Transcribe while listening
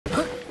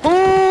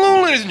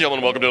and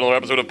gentlemen, welcome to another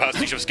episode of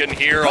PasticheofSKin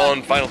here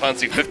on Final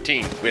Fantasy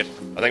 15. Wait,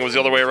 I think it was the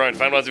other way around.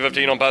 Final Fantasy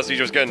 15 on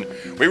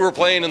PasticheofSKin. We were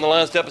playing in the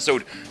last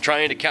episode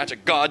trying to catch a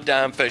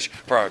goddamn fish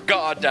for our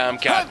goddamn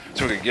cat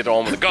so we could get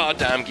on with the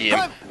goddamn game,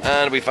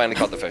 and we finally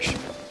caught the fish.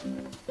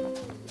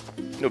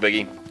 No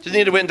biggie. Just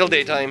need to wait until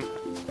daytime.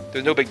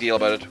 There's no big deal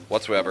about it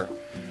whatsoever.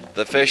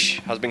 The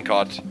fish has been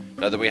caught.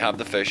 Now that we have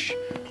the fish,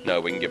 now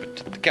we can give it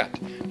to the cat.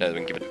 Now that we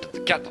can give it to the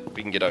cat,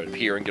 we can get out of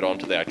here and get on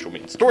to the actual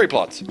main story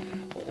plots.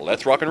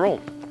 Let's rock and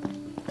roll.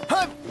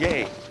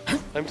 Yay.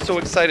 I'm so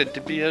excited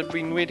to be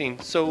been waiting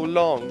so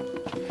long.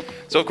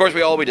 So of course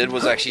all we did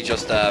was actually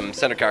just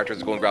send our characters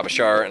to go and grab a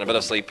shower and a bit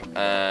of sleep,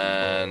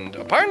 and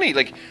apparently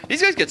like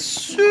these guys get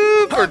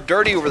super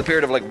dirty over the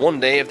period of like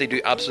one day if they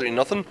do absolutely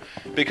nothing,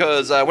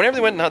 because whenever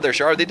they went and had their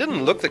shower they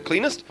didn't look the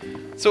cleanest.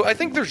 So I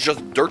think there's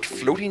just dirt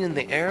floating in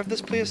the air of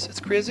this place. It's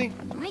crazy.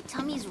 My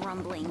tummy's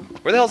rumbling.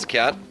 Where the hell's the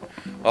cat?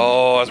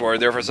 Oh, I was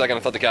worried there for a second.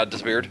 I thought the cat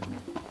disappeared.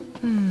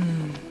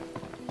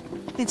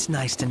 It's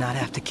nice to not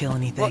have to kill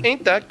anything. Well,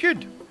 ain't that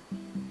good?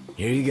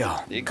 Here you go.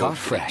 There you go. Caught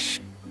fresh.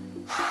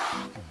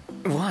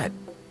 What?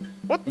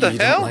 What the you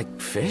hell? Don't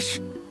like fish?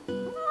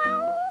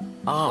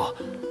 Oh,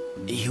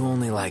 you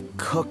only like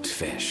cooked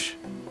fish.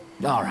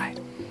 All right.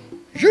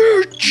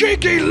 You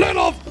cheeky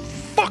little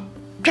fuck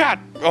cat!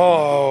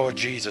 Oh,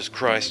 Jesus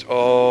Christ.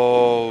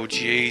 Oh,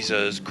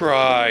 Jesus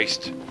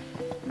Christ.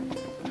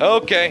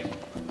 Okay.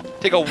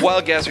 Take a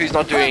wild guess who's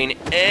not doing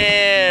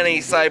any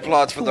side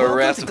plots for the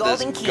rest of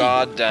this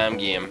goddamn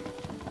game.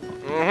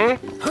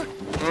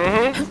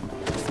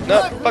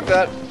 No, fuck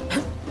that.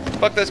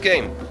 Fuck this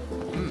game.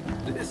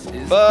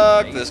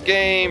 Fuck this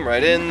game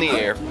right in the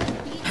air.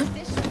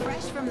 Fish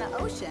fresh from the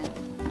ocean.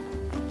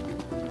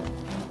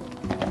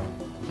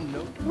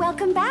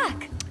 Welcome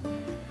back.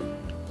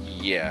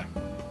 Yeah.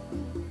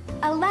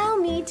 Allow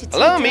me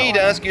to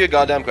ask you a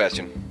goddamn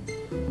question.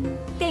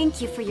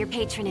 Thank you for your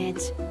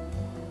patronage.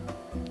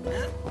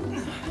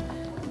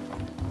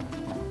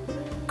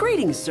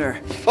 Greetings, sir.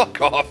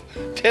 Fuck off.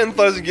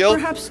 10,000 gil.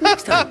 Perhaps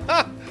next time.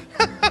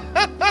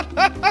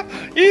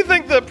 You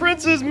think the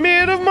prince is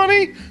made of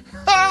money?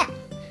 Ha!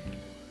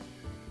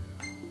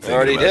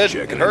 Already did.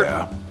 It hurt.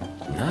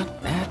 Not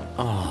at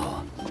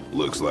all.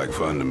 Looks like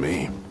fun to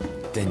me.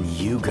 Then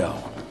you go.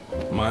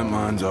 My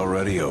mind's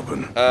already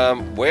open.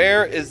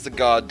 Where is the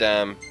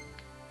goddamn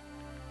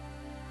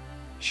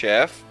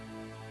chef?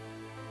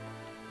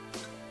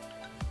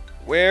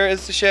 Where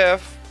is the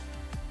chef?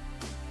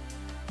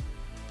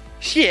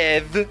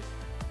 Chef.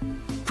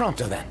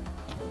 Pronto then.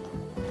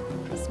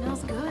 It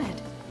smells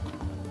good.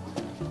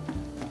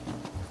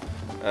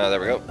 There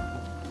we go.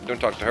 Don't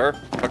talk to her.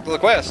 Talk to the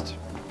quest.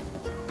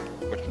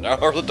 Which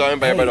narrows it down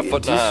by about a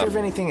foot do and a you half. serve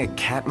anything a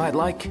cat might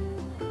like?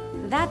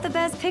 That the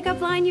best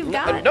pickup line you've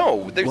got?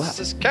 No, there's What?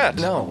 this cat.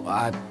 No,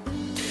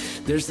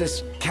 there's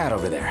this cat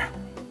over there.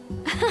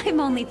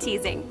 I'm only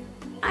teasing.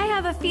 I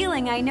have a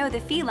feeling I know the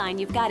feline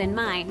you've got in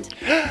mind.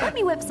 Let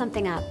me whip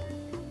something up.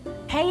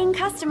 Paying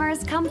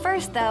customers come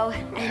first, though,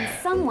 and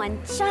someone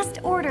just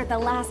ordered the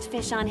last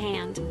fish on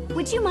hand.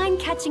 Would you mind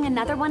catching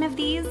another one of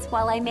these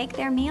while I make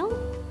their meal?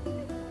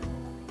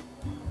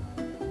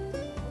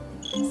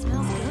 It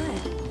smells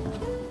good.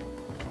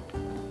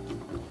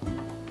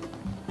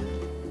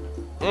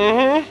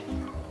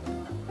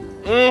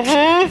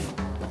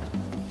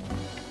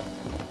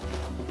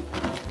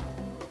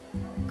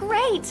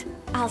 Great!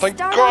 I'll Thank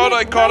start God on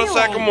I it caught right a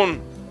second away.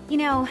 one. You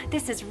know,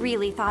 this is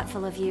really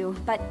thoughtful of you,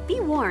 but be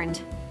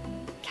warned.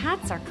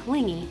 Cats are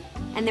clingy,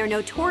 and they're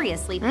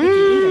notoriously picky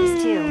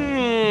eaters, too.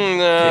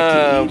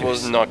 That Picky was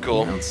eaters. not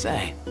cool. Don't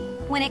say.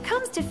 When it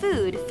comes to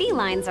food,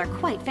 felines are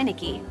quite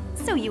finicky,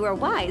 so you are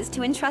wise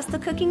to entrust the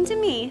cooking to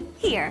me.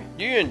 Here.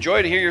 You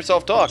enjoy to hear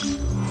yourself talk.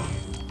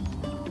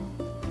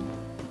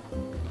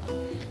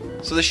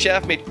 So the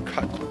chef made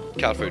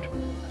cat food.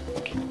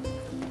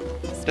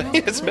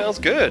 It smells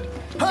good.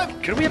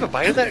 Can we have a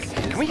bite of that?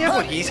 Can we have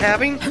what he's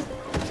having?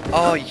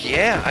 Oh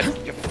yeah,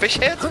 fish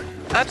heads?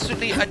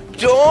 Absolutely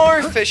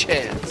adore fish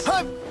heads.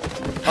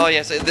 Oh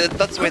yes,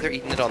 that's the way they're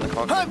eating it on the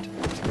continent.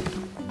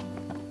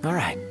 All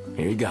right,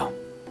 here you go.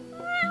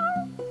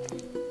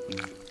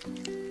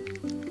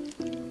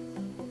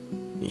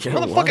 You're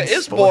Motherfucker one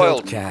is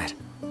spoiled spoiled. cat.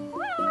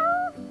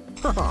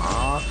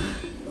 Aww.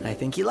 I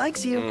think he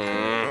likes you.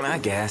 I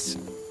guess.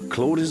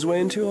 Clawed his way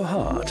into your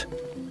heart.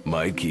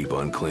 Might keep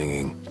on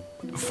clinging.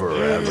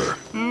 Forever.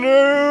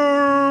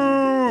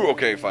 No.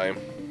 Okay, fine.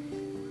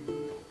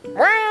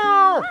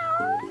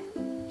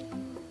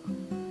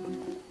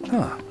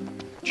 Huh.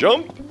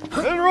 Jump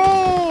and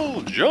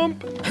roll.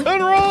 Jump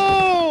and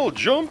roll.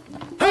 Jump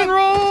and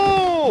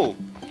roll.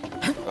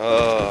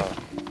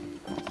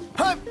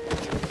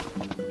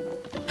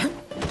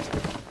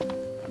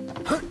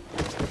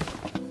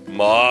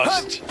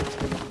 Must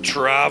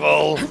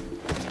travel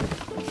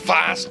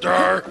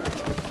faster.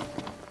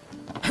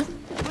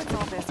 What's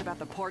all this about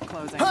the port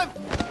closing?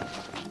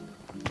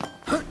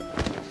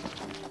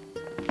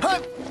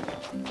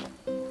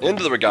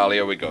 Into the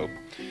regalia we go.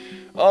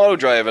 Auto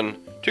driving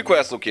to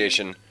quest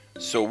location.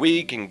 So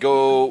we can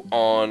go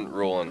on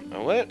rolling.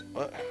 Oh, what?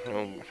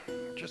 No,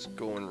 just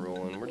going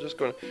rolling.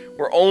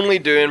 We're only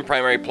doing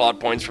primary plot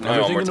points from now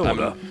Everything onwards. in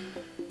order.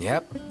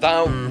 Yep.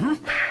 That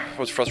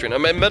was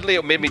frustrating. Admittedly,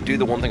 it made me do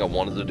the one thing I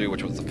wanted to do,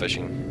 which was the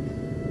fishing.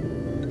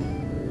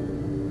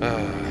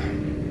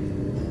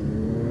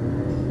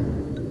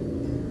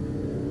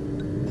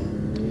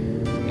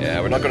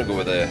 Yeah, we're not gonna go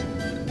with the.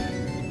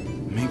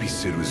 Maybe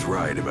Sid was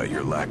right about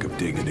your lack of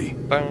dignity.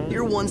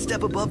 You're one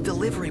step above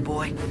delivery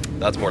boy.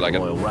 That's more like it.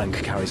 Royal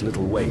rank carries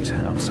little weight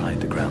outside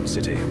the Crown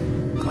City.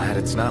 Glad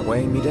it's not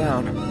weighing me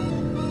down.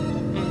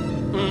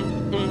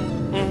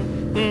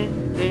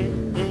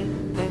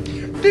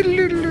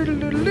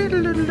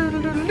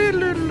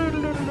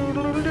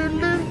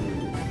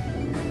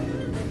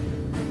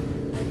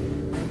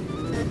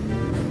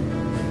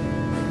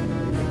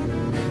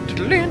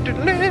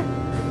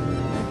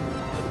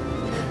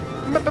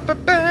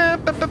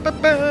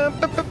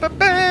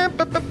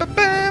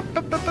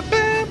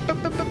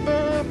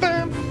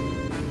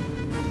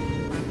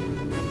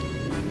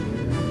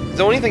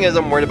 The only thing is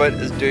I'm worried about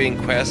is doing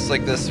quests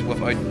like this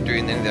without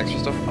doing any of the extra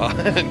stuff.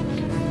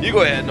 You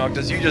go ahead,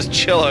 Noctis. You just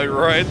chill out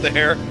right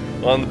there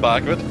on the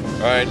back of it.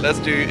 Alright, let's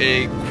do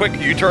a quick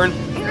U-turn.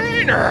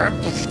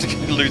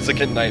 Lose the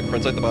knife,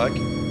 prints out the back.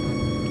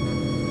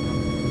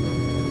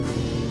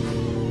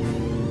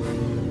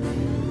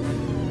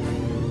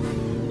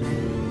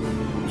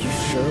 You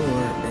sure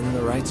we're in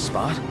the right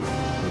spot?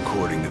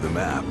 According to the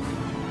map.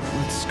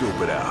 Let's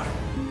scope it out.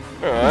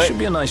 Alright. Should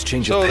be a nice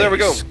change of So pace. there we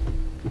go.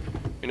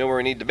 We know where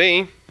we need to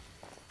be.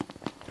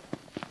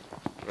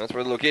 That's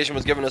where the location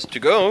was given us to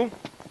go.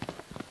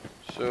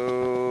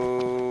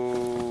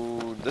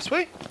 So this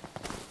way?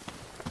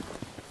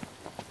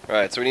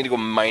 Alright, so we need to go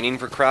mining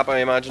for crap, I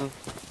imagine.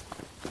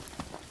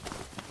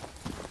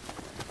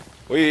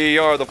 We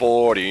are the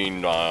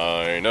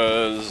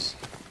 49ers.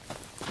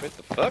 What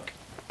the fuck?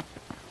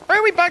 Why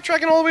are we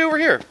backtracking all the way over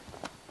here?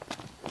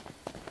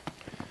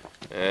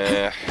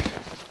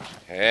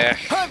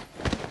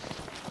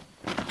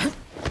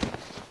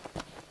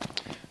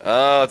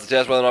 Oh, it's a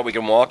test whether or not we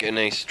can walk in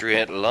a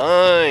straight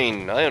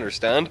line. I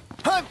understand.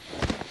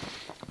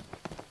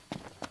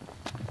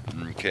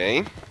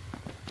 Okay.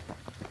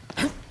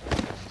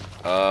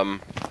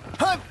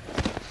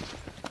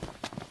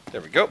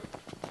 There we go.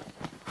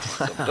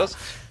 Some dust.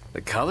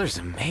 The color's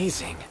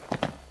amazing.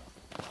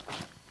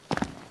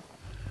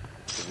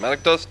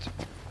 Prismatic dust.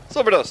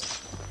 Silver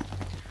dust.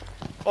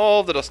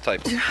 All the dust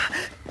types.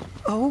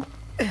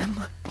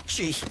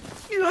 OMG.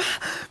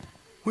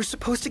 We're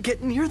supposed to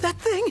get near that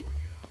thing?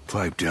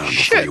 Pipe down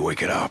before Shit. you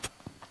wake it up.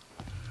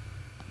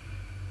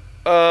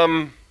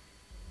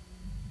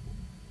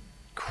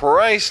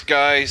 Christ,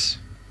 guys.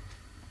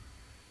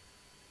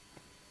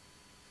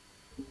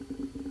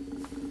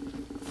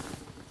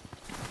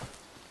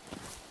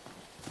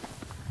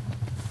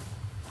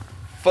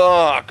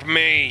 Fuck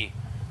me.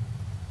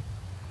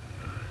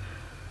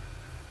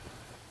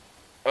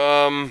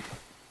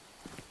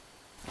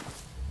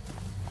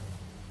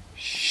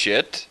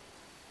 Shit.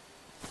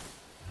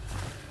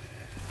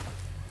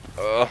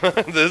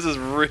 This is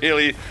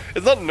really...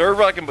 It's not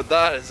nerve-wracking, but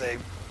that is a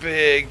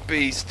big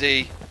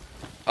beastie.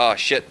 Oh,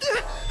 shit.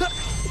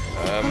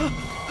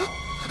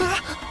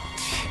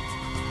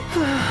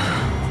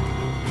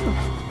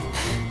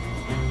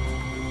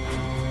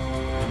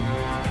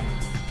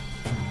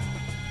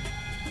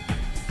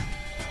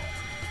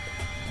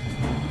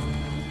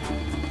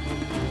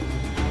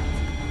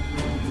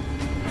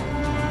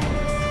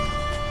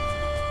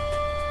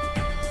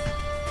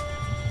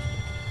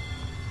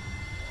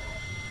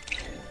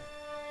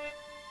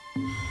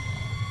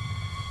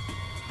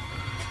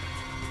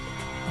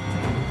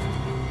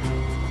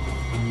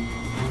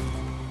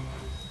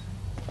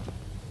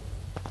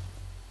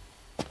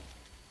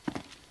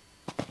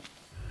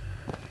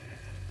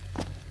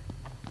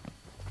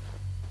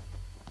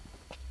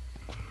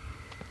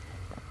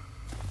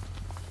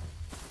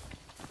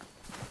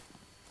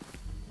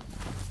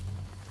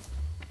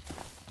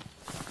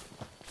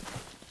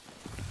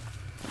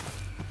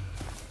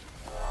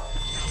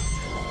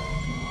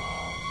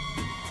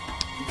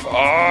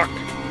 Fuck.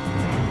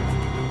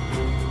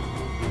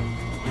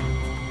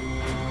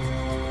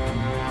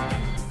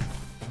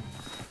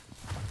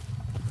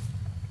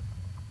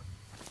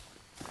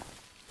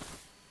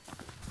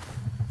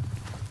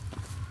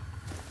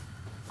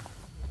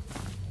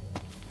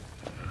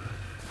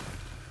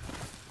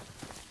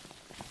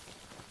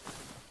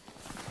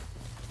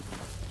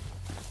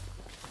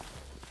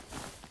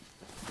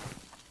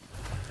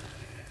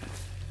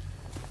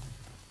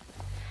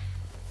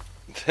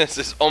 This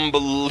is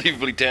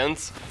unbelievably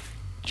tense,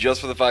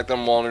 just for the fact that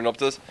I'm wandering up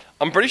this.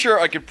 I'm pretty sure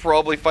I could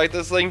probably fight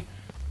this thing,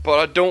 but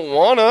I don't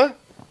wanna.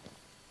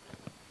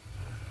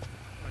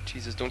 Oh,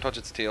 Jesus, don't touch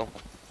its tail.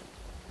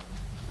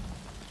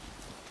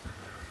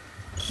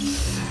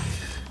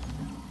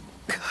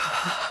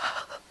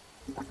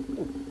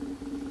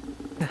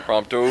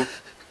 Prompto,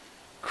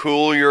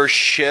 cool your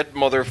shit,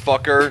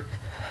 motherfucker.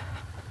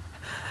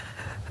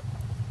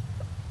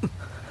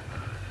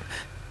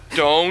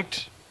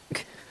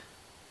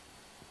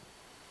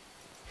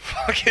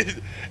 Fuck it.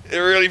 It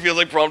really feels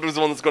like Prompto is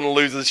the one that's going to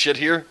lose his shit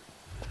here.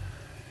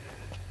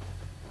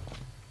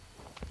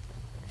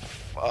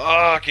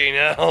 Fucking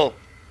hell.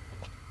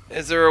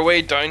 Is there a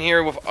way down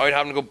here without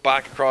having to go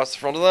back across the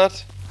front of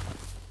that?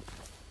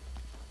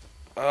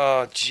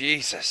 Oh,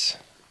 Jesus.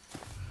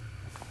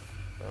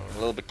 Oh, a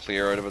little bit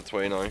clear out of its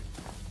way now. I'm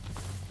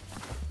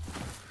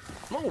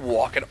not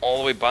walking all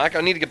the way back.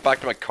 I need to get back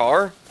to my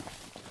car.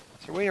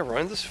 Is there a way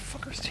around this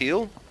fucker's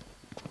tail?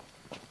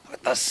 Look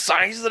at the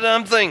size of the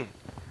damn thing.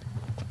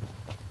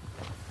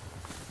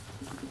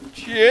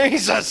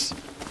 Jesus.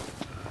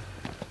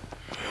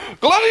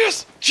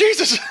 Gladius!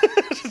 Jesus!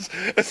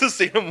 I just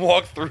seen him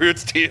walk through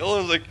its tail. I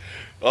was like,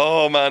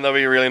 oh man, that'd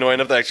be really annoying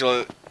if the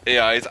actual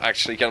AI is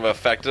actually kind of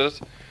affected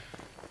it.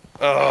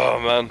 Oh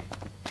man.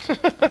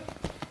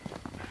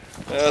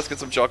 Let's get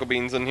some choco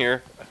beans in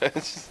here.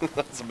 That's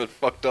a bit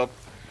fucked up.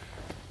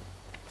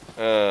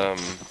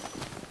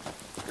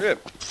 Great.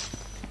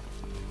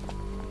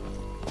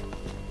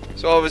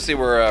 So obviously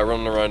we're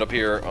running around up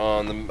here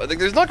on the... I think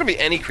there's not going to be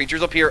any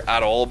creatures up here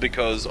at all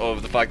because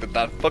of the fact that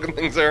that fucking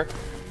thing's there.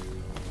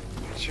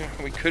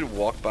 We could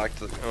walk back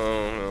to the...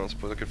 Oh no, I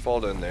suppose I could fall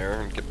down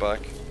there and get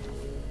back.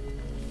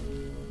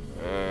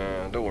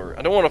 Don't worry.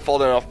 I don't want to fall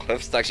down off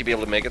cliffs to actually be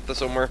able to make it to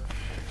somewhere.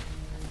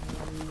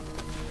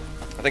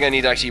 I think I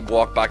need to actually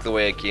walk back the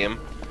way I came,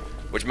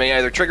 which may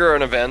either trigger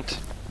an event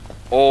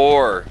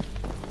or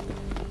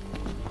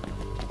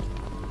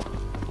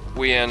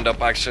we end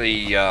up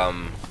actually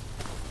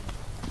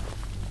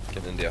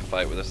getting into a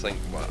fight with this thing.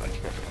 Wow,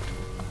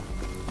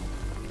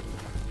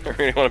 I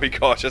really want to be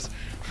cautious.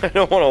 I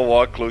don't want to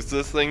walk close to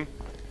this thing.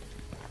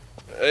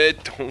 I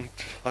don't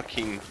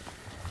fucking...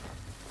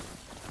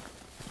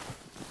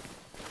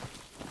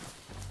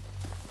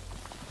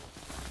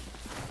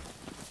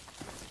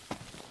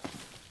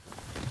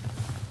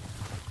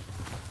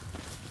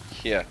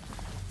 Yeah.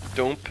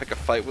 Don't pick a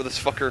fight with this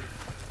fucker.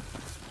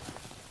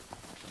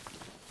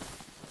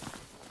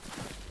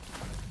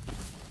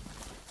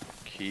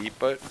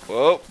 Keep it.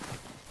 Whoa.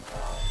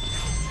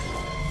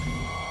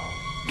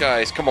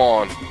 Guys, come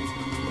on.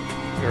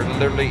 You're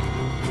literally...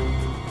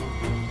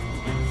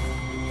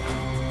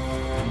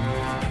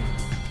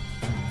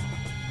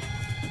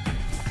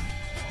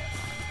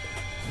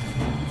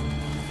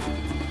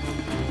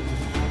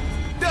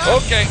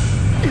 Okay.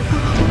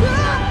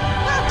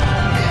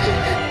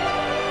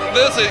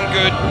 This isn't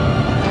good.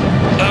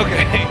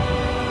 Okay.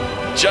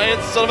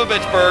 Giant son of a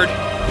bitch bird.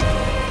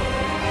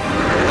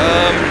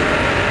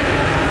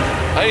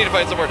 I need to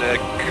find somewhere to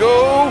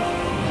go.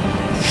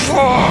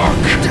 Fuck!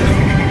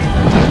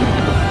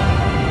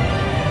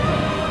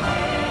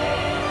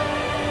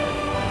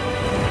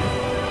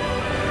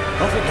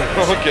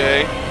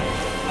 Okay.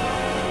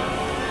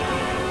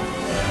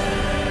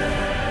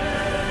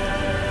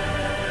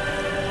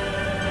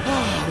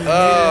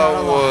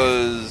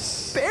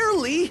 Was...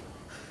 Barely!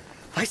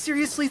 I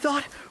seriously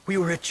thought we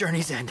were at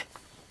Journey's End.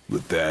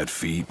 But that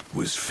feat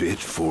was fit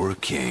for a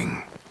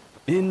king.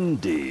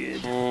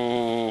 Indeed.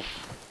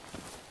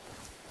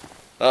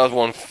 That was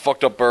one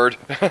fucked up bird.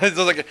 It was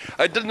like,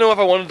 I didn't know if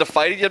I wanted to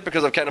fight it yet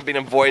because I've kind of been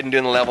avoiding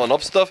doing the leveling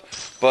up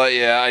stuff. But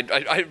yeah,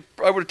 I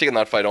would have taken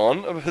that fight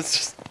on. It's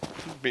just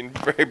been a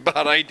very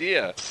bad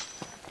idea.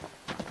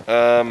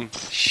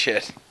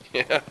 Shit.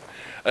 Yeah.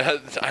 I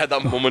had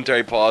that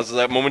momentary pause,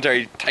 that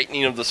momentary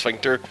tightening of the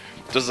sphincter.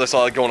 Just as I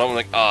saw it going on, I'm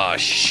like, ah,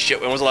 shit,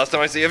 when was the last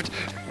time I saved?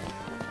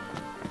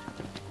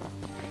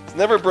 It's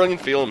never a brilliant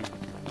feeling.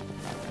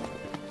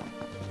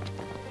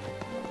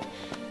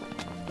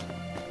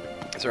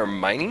 Is there a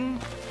mining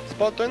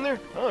spot down there?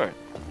 Alright.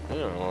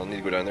 Yeah, well, I'll need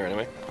to go down there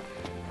anyway.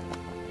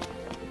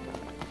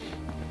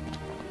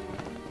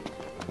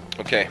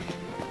 Okay.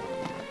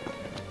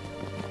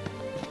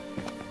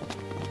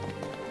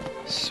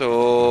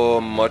 So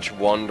much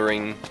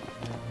wandering.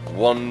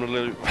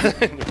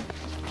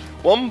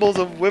 Wumbles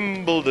of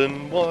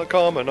Wimbledon, what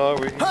common are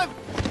we?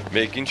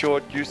 Making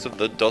short use of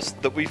the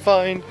dust that we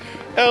find.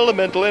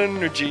 Elemental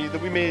energy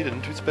that we made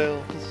into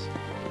spells.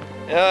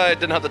 Yeah, I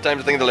didn't have the time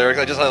to think of the lyrics,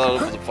 I just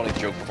thought it was a funny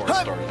joke before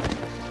I started.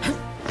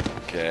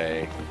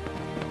 Okay.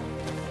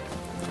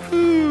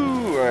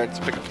 Whew, alright, let's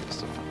pick up this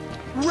stuff.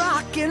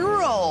 Rock and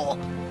roll!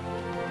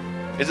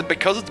 Is it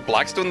because it's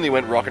Blackstone they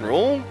went rock and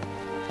roll?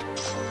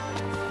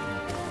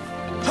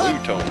 Blue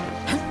tone.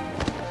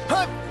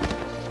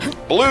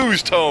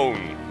 Blues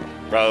tone!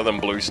 Rather than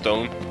blue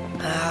stone.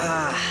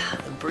 Ah,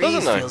 the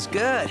breeze feels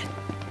good.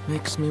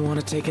 Makes me want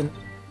to take an...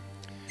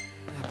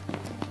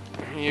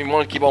 You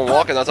want to keep on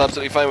walking, that's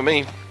absolutely fine with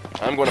me.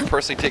 I'm going to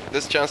personally take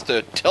this chance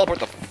to teleport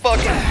the fuck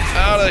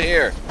out of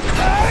here.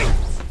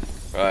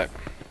 Right.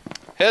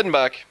 Heading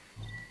back.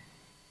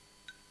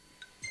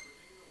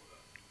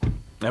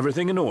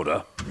 Everything in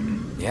order?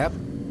 Yep.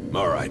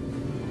 Alright.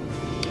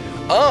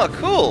 Ah,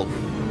 cool.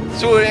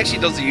 So it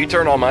actually does the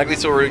U-turn automatically,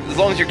 so as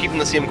long as you're keeping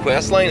the same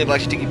quest line, it'll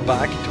actually take you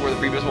back to where the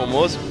previous one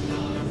was.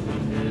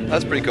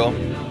 That's pretty cool.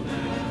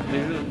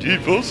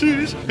 Deep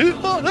seas.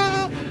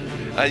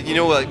 You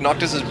know, like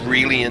Noctis is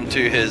really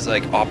into his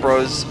like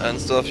operas and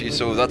stuff,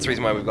 so that's the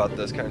reason why we've got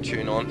this kind of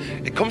tune on.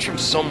 It comes from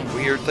some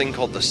weird thing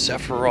called the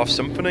Sephiroth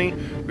Symphony.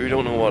 We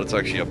don't know what it's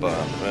actually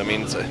about. I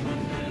mean,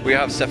 we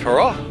have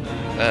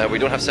Sephiroth, we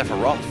don't have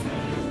Sephiroth.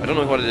 I don't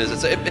know what it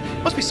is. It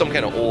must be some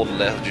kind of old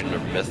legend or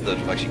myth that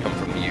have actually come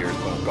from years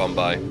gone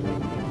by.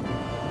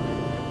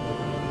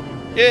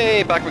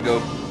 Yay, back we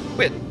go.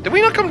 Wait, did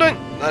we not come down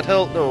that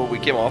hill? No, we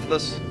came off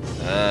this.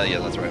 Yeah,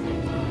 that's right.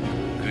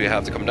 Because we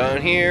have to come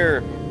down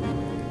here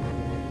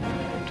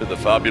to the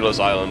fabulous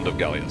island of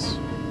Gallius.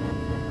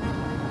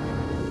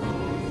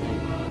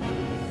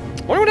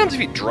 I wonder what happens if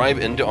you drive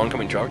into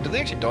oncoming traffic. Do they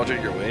actually dodge out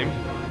of your way?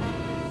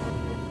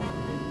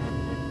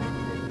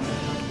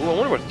 Oh, I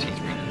wonder what T's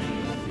read.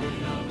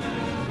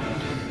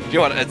 You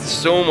know what? It's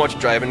so much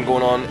driving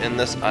going on in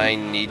this. I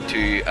need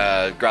to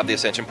grab the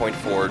ascension point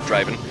for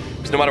driving.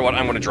 Because no matter what,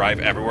 I'm going to drive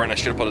everywhere, and I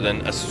should have put it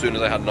in as soon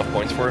as I had enough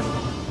points for it.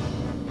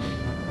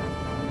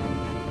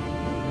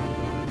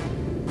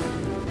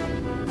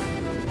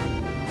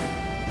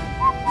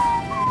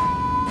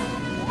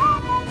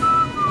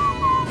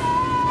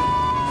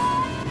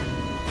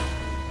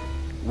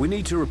 We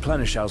need to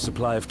replenish our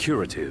supply of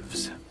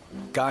curatives.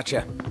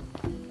 Gotcha.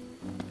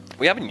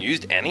 We haven't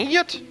used any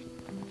yet?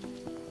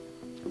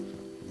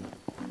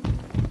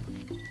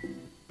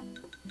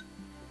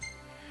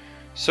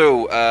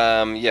 So,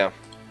 yeah.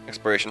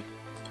 Exploration.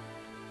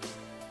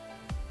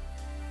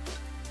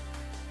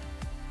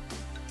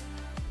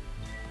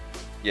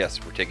 Yes,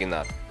 we're taking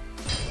that.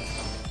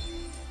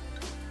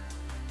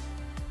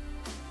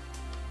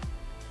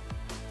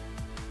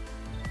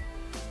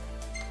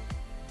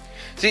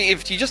 See,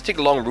 if you just take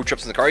long road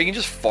trips in the car, you can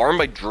just farm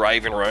by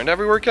driving around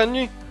everywhere, can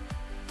you?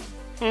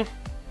 Hmm.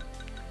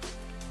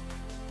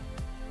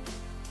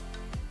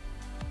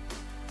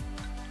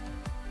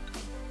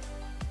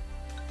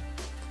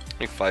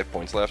 Only 5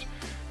 points left.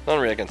 Not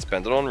really I can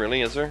spend it on,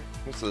 really, is there?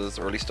 This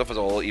early stuff is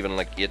all even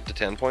like 8 to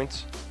 10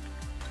 points.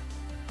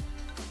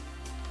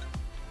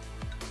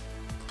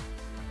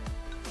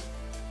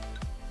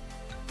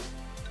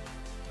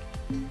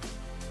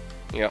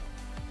 Yeah.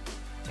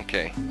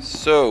 Okay,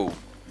 so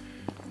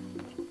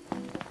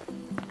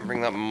bring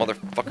that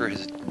motherfucker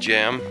his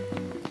jam.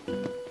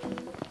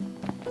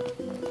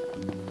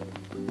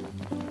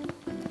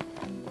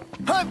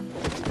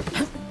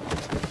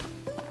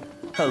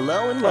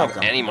 Hello and I don't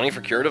welcome. have any money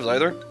for curatives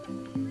either.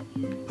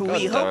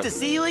 We hope to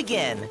see you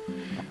again.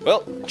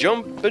 Well,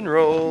 jump and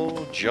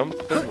roll,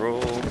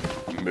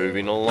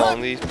 moving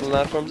along these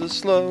platforms is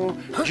slow.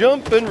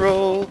 Jump and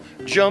roll,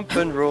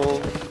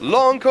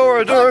 long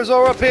corridors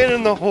are a pain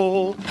in the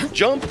hole.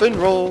 Jump and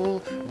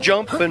roll,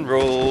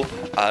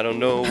 I don't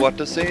know what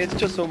to say, it's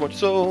just so much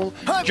soul.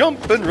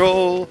 Jump and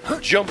roll,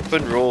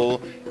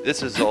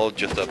 this is all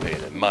just a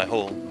pain in my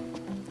hole.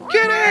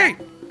 Kitty!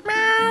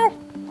 Meow!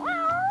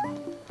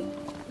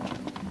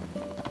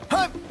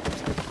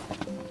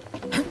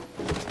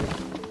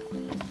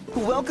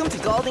 Welcome to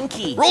Golden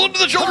Key. Roll into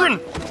the children!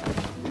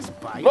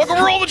 Knock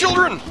over all the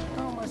children!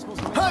 We'll be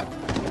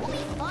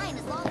fine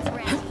as long as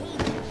we're at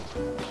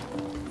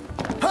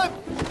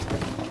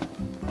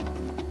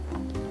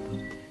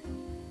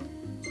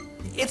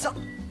It's a...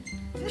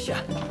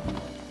 Tisha.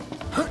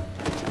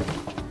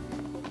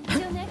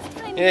 Till next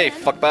time. Hey, then.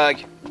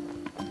 fuckbag.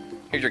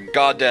 Here's your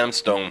goddamn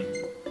stone.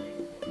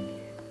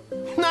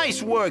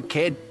 Nice work,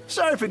 kid.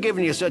 Sorry for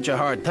giving you such a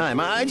hard time.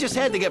 I just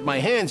had to get my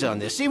hands on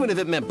this, even if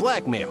it meant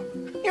blackmail.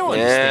 You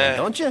understand,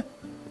 don't you?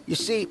 You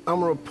see,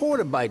 I'm a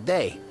reporter by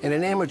day and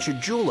an amateur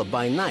jeweler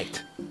by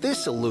night.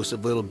 This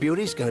elusive little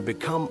beauty's gonna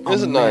become a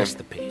Isn't it?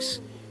 masterpiece.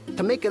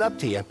 To make it up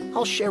to you,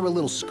 I'll share a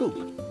little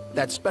scoop.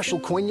 That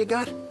special coin you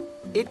got?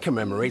 It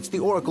commemorates the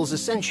Oracle's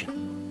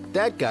ascension.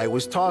 That guy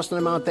was tossing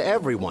them out to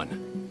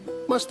everyone.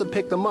 Must have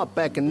picked them up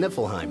back in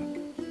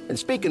Niflheim. And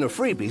speaking of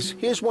freebies,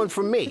 here's one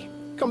from me.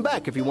 Come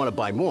back if you want to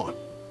buy more.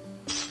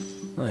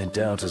 I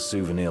doubt a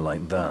souvenir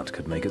like that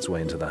could make its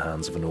way into the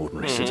hands of an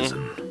ordinary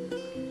citizen.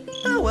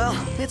 Oh well,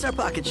 it's our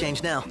pocket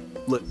change now.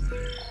 Look.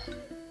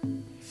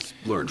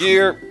 Learn from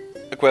Gear,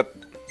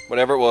 equip,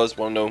 whatever it was,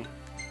 wanna know.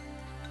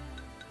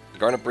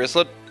 Garnet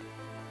bracelet.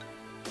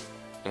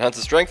 Enhance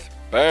the strength.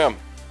 Bam.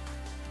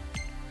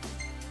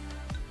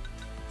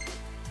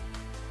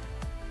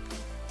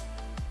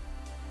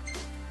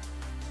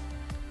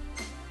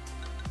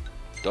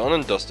 Done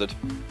and dusted.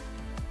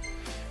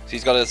 So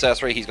he's got an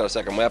accessory, he's got a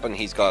second weapon,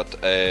 he's got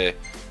a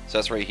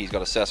accessory, he's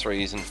got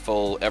accessories in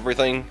full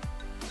everything.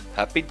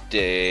 Happy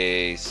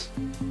days.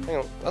 Hang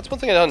on, that's one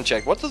thing I hadn't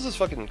checked. What does this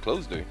fucking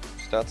clothes do?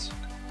 Stats.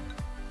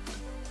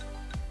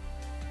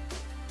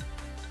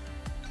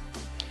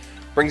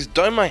 Brings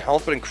down my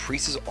health but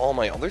increases all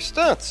my other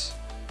stats.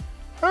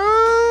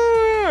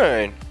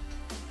 Alright.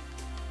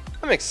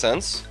 That makes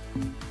sense.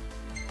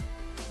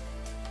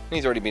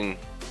 He's already been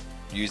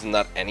using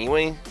that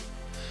anyway.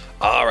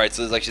 Alright,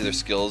 so there's actually their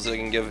skills that I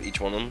can give each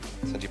one of them.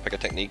 Since you pick a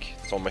technique,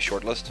 it's on my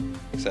short list.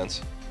 Makes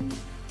sense.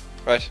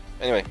 Right,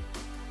 anyway.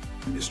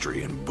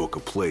 history and book a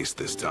place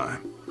this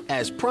time.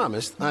 As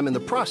promised, I'm in the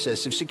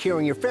process of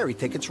securing your ferry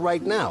tickets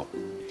right now.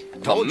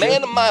 Told A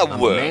man you, of my I'm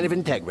word. a man of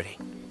integrity.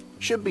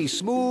 Should be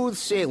smooth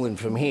sailing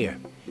from here.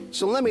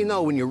 So let me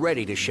know when you're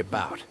ready to ship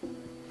out.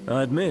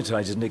 I admit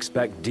I didn't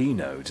expect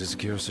Dino to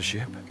secure us a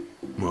ship.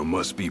 Well,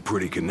 must be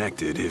pretty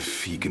connected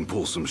if he can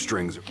pull some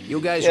strings.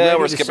 You guys Yeah, ready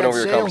we're to skipping set over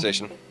your sail?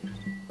 conversation.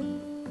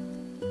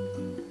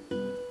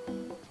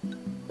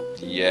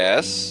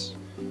 Yes.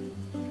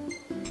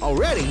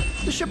 Already?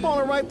 The ship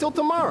won't arrive till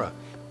tomorrow.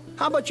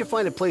 How about you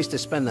find a place to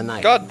spend the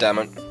night? God damn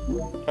it.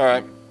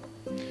 Alright.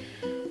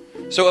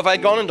 So if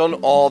I'd gone and done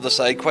all the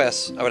side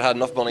quests, I would have had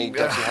enough money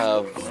to actually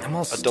have I'm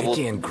all a double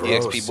sticky and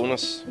gross. EXP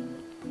bonus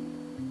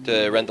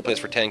to rent the place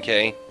for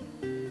 10k.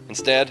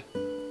 Instead,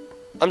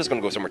 I'm just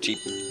gonna go somewhere cheap.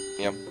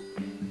 Yeah.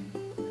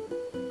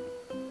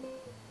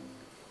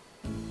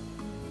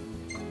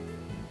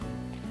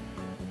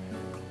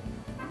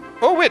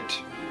 Oh wait!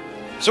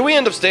 So we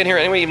end up staying here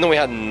anyway, even though we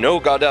had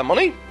no goddamn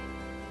money?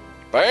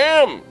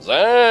 Bam!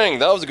 Zang!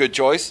 That was a good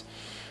choice.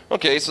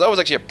 Okay, so that was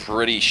actually a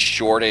pretty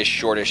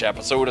shortish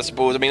episode, I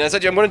suppose. I mean, I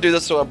said I'm going to do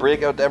this so I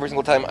break out every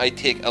single time I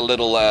take a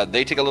little,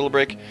 they take a little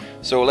break.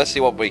 So let's see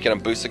what we kind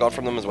of boost I got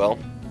from them as well.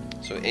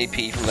 So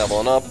AP from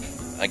leveling up,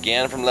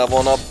 again from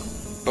leveling up,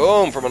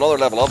 boom, from another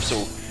level up.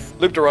 So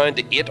looped around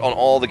to 8 on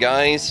all the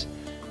guys,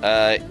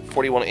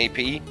 41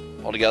 AP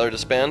altogether to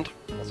spend.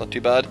 That's not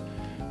too bad.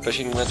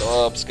 Fishing went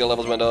up, skill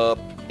levels went up.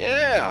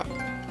 Yeah,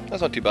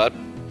 that's not too bad.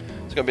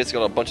 It's gonna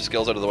basically get a bunch of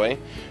skills out of the way.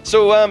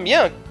 So,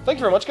 yeah, thank you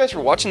very much, guys, for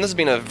watching. This has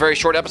been a very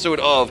short episode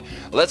of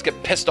Let's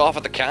Get Pissed Off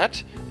at the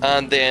Cat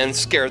and then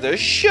scare the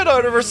shit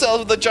out of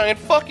ourselves with a giant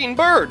fucking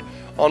bird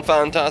on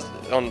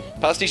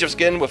Pastiche of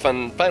Skin with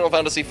Final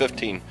Fantasy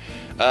 15.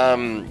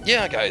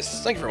 Yeah,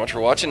 guys, thank you very much for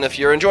watching. If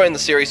you're enjoying the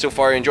series so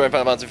far, you're enjoying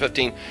Final Fantasy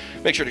 15,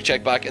 make sure to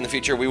check back in the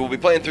future. We will be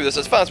playing through this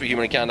as fast as we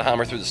humanly can to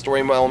hammer through the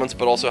story elements,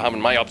 but also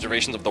having my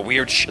observations of the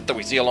weird shit that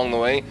we see along the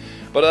way.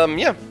 But,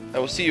 yeah, I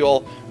will see you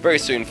all very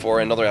soon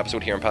for another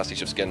episode here on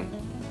Pastiche of Skin.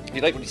 If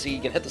you like what you see,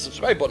 you can hit the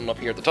subscribe button up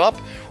here at the top,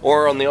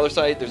 or on the other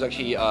side, there's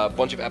actually a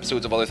bunch of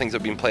episodes of other things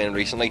I've been playing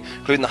recently,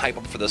 including the hype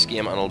up for this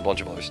game and a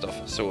bunch of other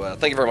stuff. So,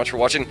 thank you very much for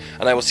watching,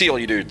 and I will see all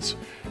you dudes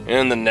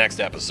in the next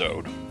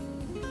episode.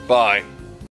 Bye.